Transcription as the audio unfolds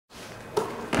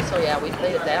So yeah, we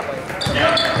played it that way.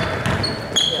 Yeah,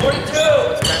 we just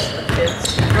was best for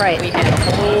kids. Right. We had a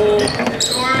whole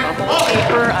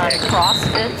paper on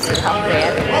CrossFits and how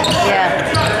bad it is.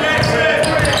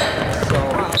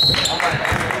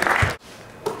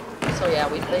 So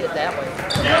yeah, we played it that way.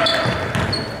 Yeah,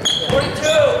 we just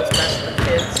was best for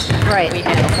kids. Right. We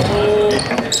had a whole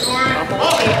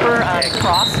paper on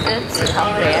CrossFits and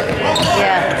how bad it is.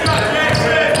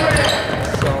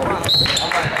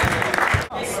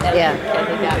 Yeah. And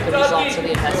they got the results of the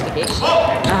investigation.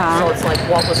 So it's like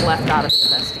what was left out of the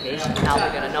investigation. Now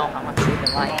they're going to know how much they've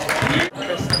been lying.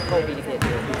 Chris and Kobe to get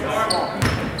here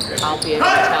because I'll be able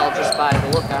to tell just by the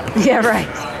look on it. Yeah, right.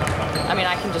 I mean,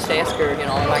 I can just ask her, you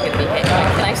know, am I going to be,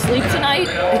 can I sleep tonight?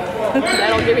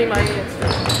 That'll give me my answer.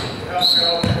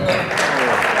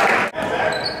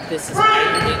 This is a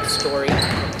unique story.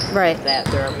 Right. That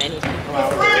there are many people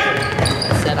out there.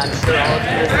 I said, I'm sure all of you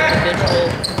as individual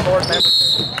board members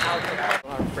out there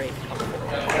are afraid.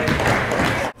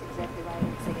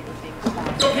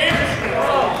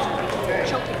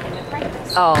 Choking him in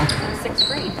practice. Oh. In 6th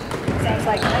grade. So I was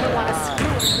like, I don't want to screw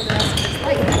him for the rest of his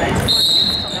life. There's more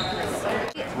kids coming through.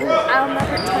 I'll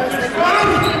never tell you. Like,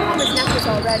 he came home, his neck was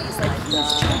all red. He's like, he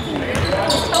was choking me. He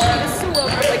was telling me to sue him. I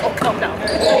was like, oh, calm down.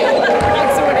 We're not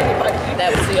suing anybody. That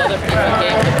was the other thing he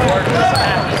gave the board was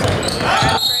copies of his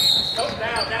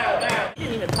contract. He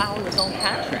didn't even follow his own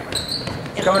contract.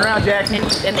 Coming around, Jackson.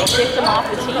 And they kicked him off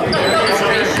the team. The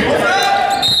administration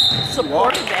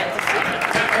supported that decision.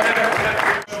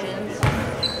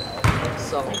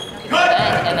 So,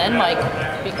 and then Mike,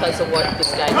 because of what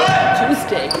this guy did on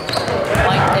Tuesday,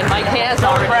 Mike has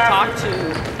already talked to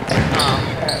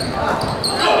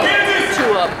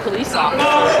a police officer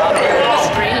about getting a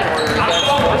restraining order against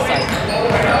Forsyth.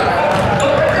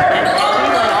 And he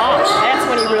went off. That's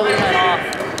when he really went off.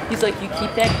 He's like, you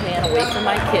keep that man away from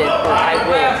my kid, or I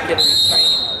will get a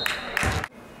restraining order.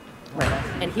 Right.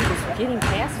 And he was getting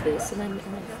past this, and then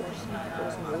Forsyth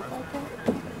goes and move like that.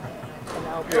 And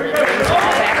now brings it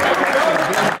all back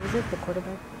to Is it the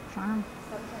quarterback farm?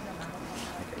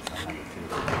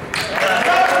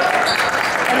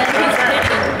 and then he's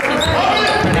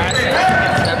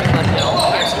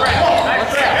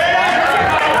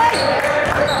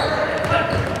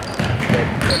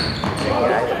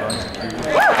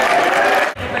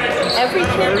every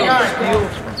kid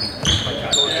steals from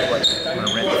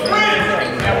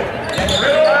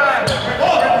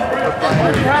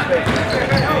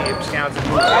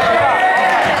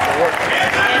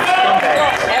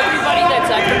everybody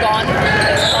that's ever gone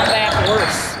has come back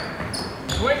worse.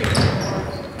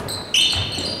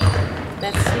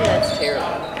 That's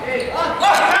terrible. This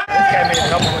guy made a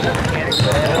couple of mechanics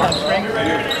on string.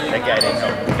 That guy didn't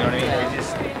help. You know what I mean? He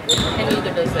just, And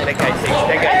neither does that. that guy takes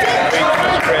way too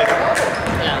much credit.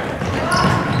 Yeah.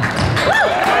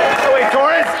 Oh wait,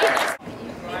 Torrance?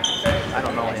 I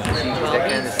don't know him. Is that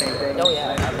kind of the same thing? Oh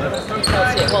yeah.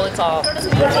 Well, it's all. Yeah,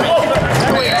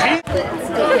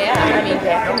 I mean,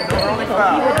 back in the day,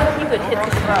 he would hit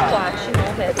the watch, you know,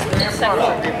 that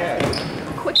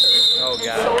second quicker. Oh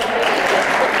god.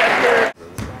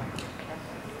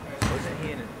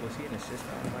 Was he an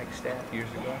assistant on Mike's staff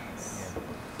years ago?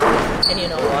 Yeah. And you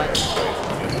know what? It's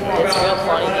real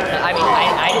funny because, I mean,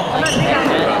 I didn't like it back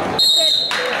then.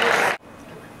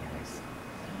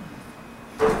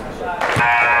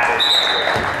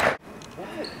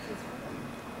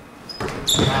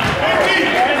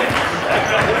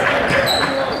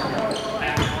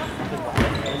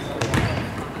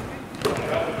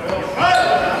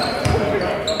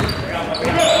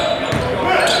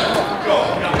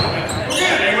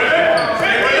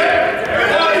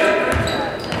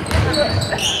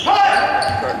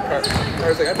 I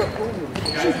was like, I thought pool was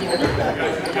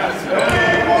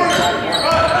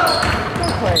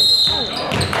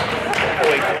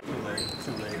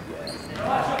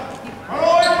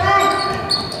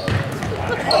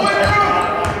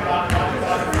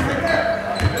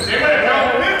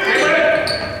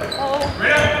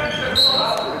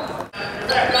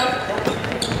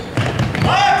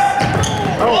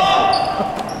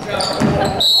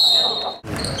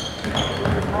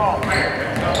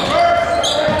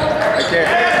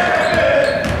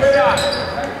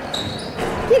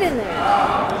Get in there.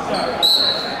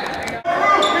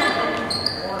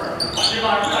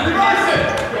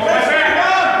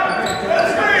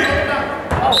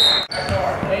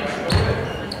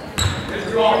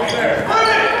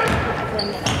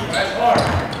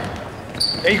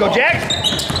 There you go, Jack.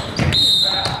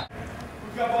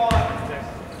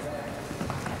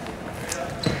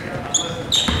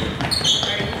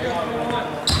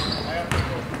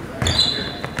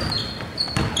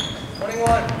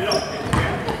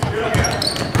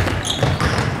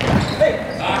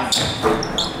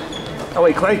 Oh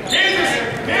wait, Clay.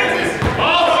 Kansas!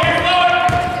 Ball, hands low!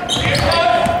 Hands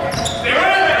low! Stay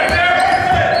right there!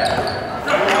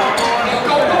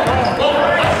 Go!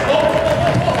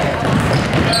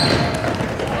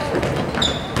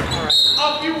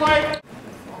 Up you white!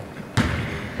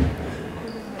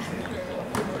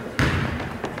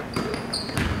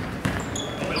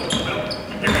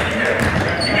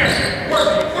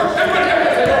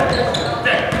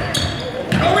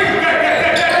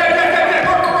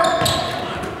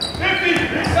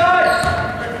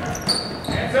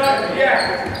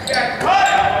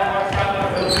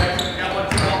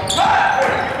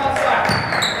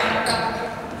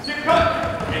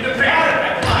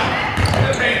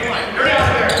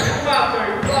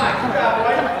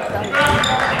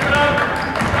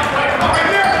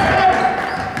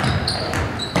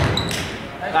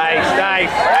 Nice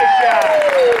job.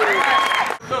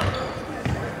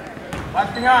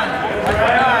 Watch behind. Watch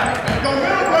behind.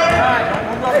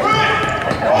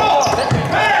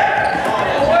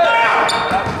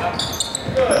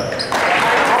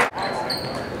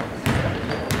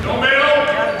 Go middle,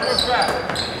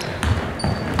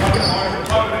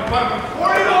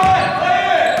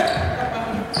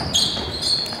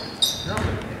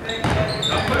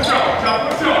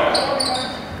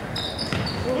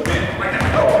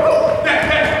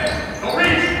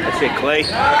 That's it, Clay.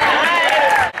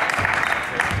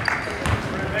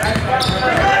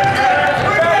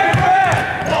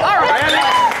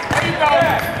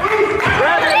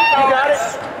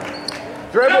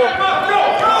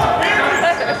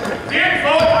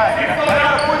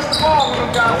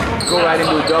 Go right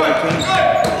into a double team.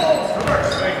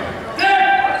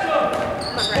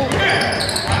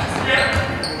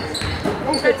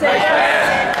 Good take.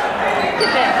 Get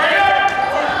back.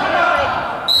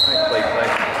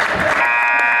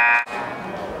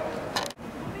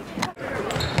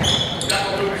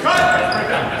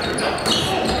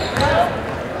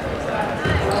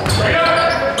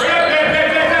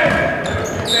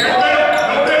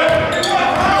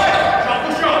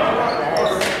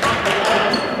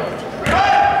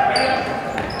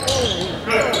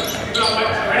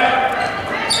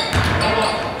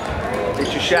 Get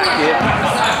your shot, kid.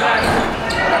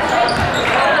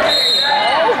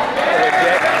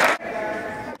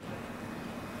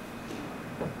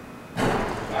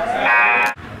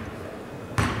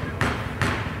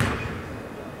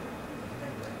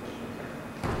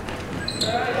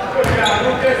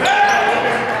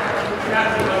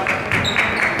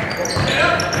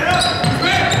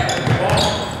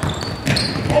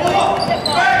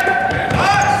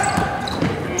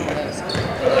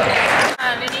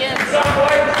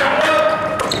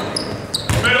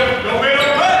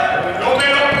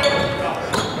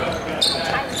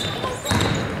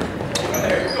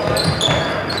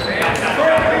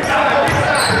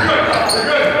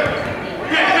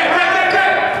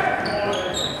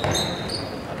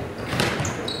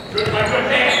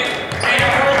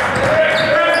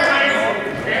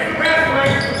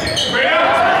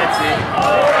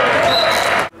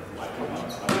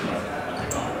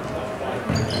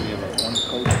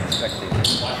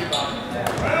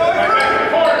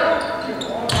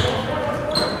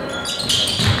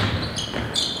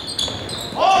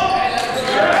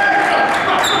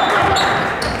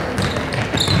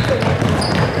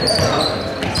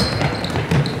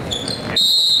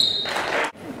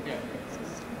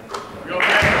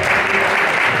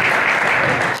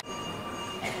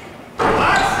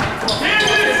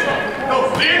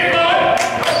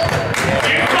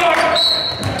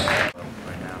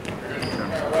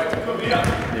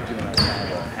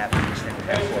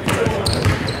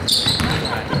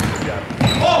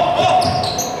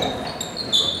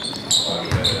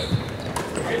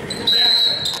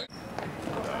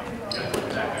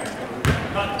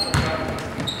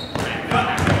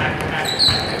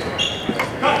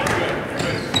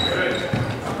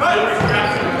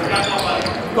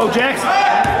 Go, Jackson.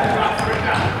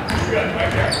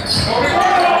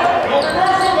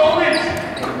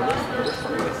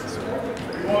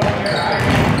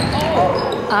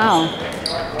 Oh.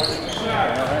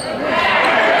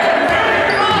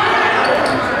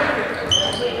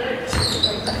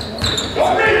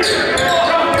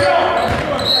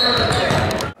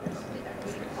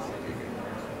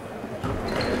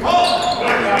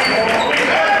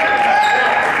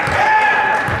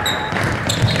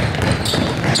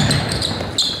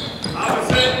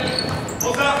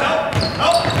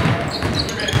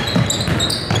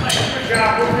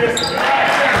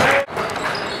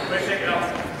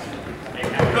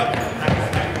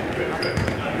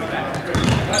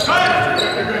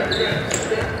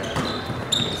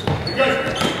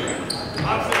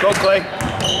 Go, Clay.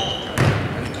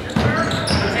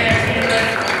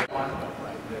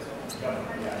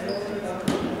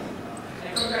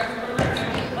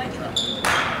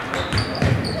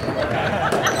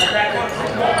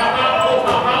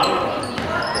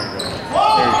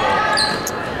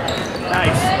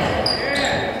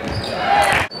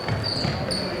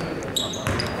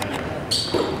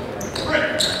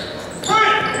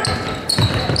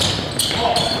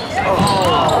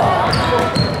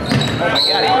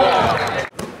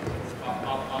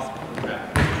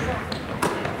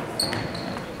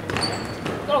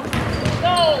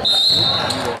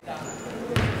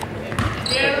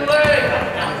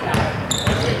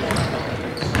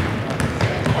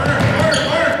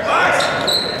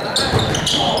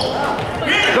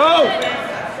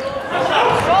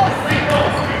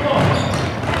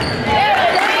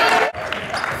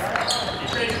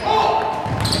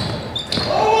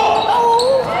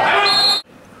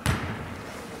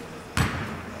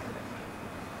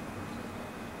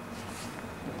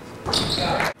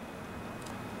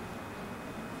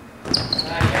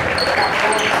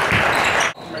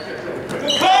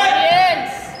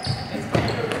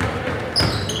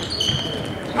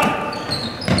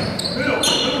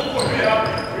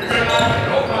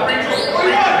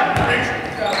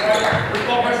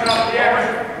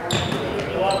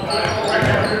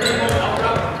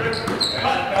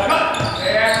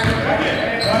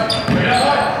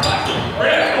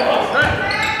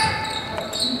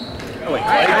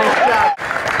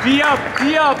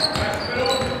 Be up.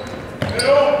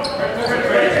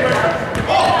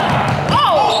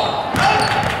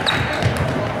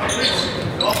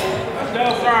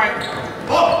 No, sorry.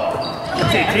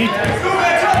 It's 18.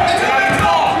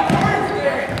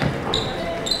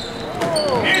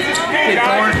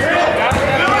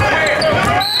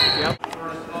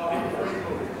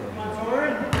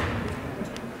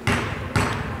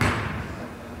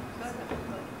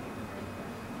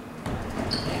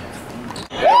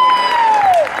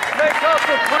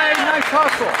 Nice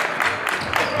hustle.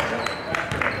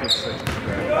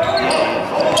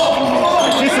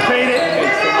 Anticipate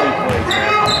it.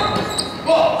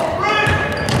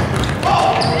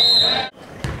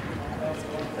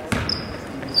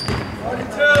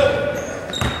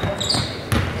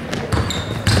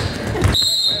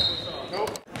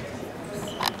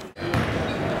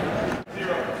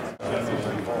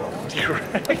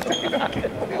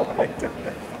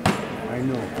 I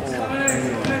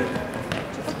know.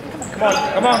 Come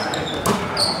on, come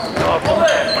on.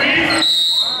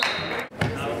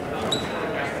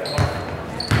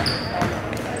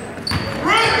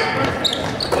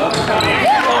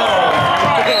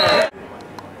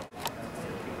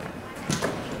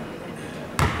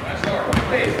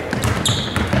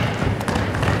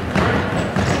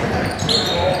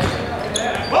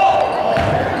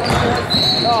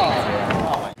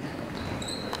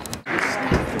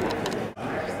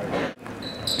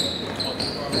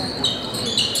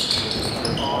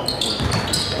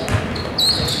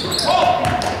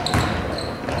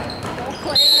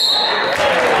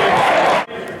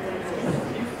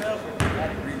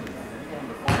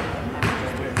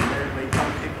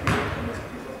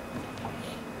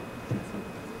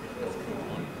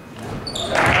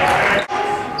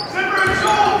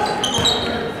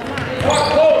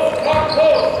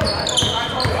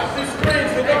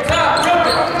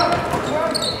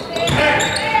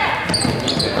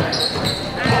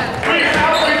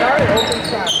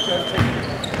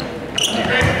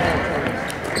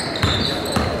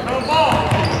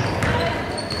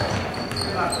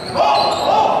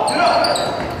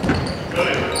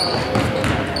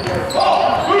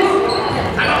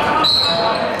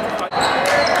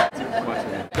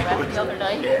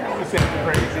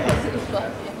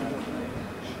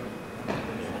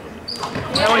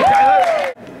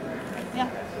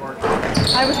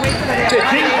 I was waiting for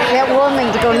That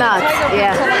woman to go nuts.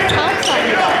 Yeah. really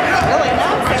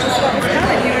nuts. That was what was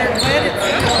coming. You were glad it's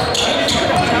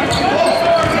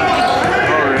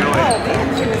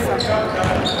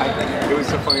It was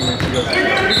so funny when she goes, you're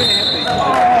going to have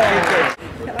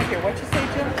to what you say,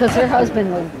 Jim? Because her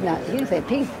husband was not, he didn't say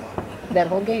peep that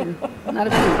whole game. Not a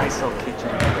peep. I saw kitchen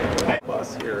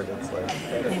bus here, and it's like,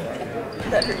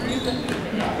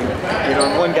 you know,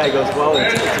 and one guy goes, well,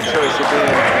 it's a choice of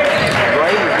being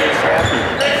right or being happy.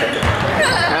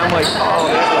 And I'm like, oh,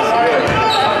 that was good.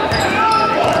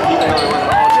 Even though I went,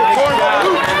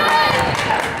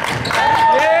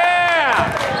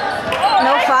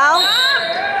 No foul?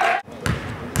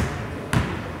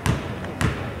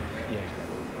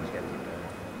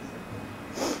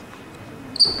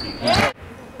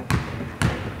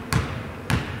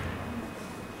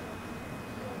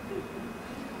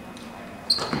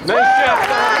 nice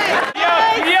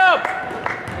job. Be up.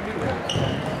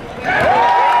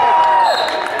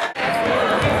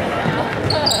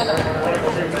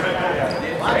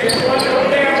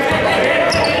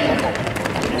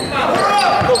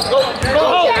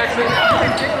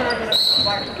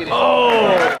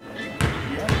 Oh!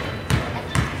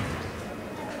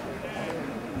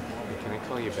 Can I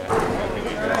call you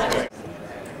back?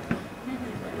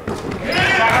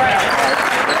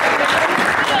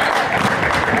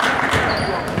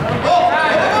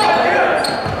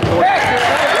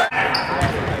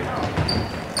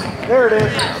 There it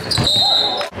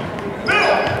is.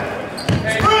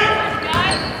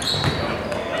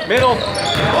 Middle.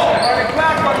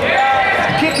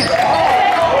 Kick it.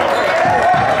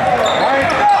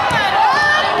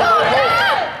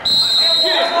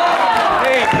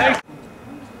 Hey, nice.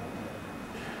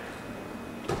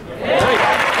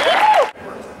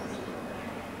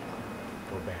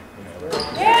 Go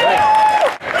back.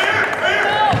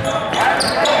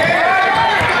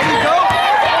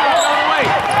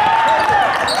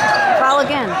 Foul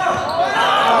again.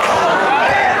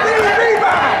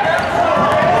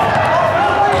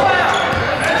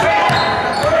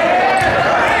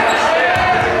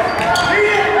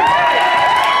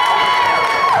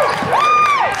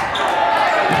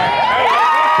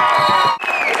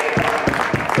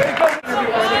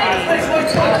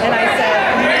 And I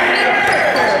said, you need to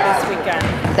prepare this weekend.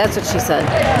 That's what she said.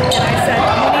 And I said,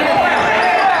 you need an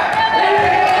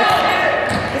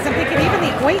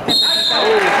waiting.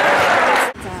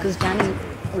 Because Johnny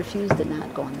refused to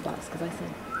not go on the bus. Because I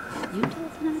said, you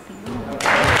told him not to go.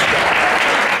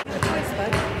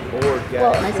 Bored guy.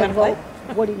 Well, and I said, well,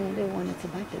 what are you going to do when it's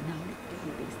elected now?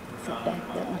 Sit back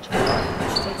that much more.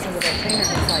 Takes him to the trainer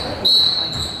and he's like,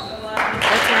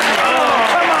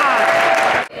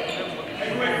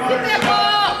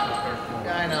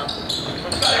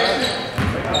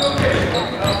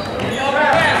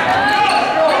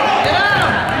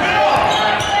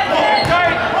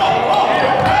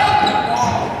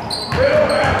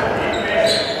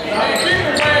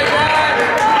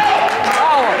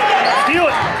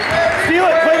 Steal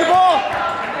it, play the ball.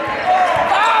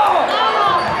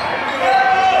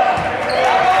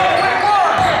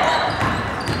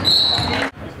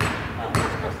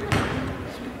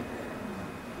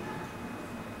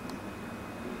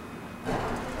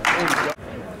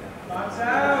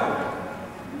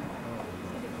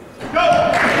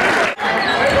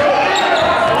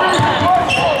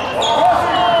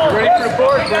 Ready for the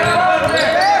board, Brandon.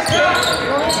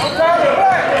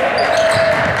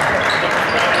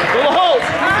 Go to hold.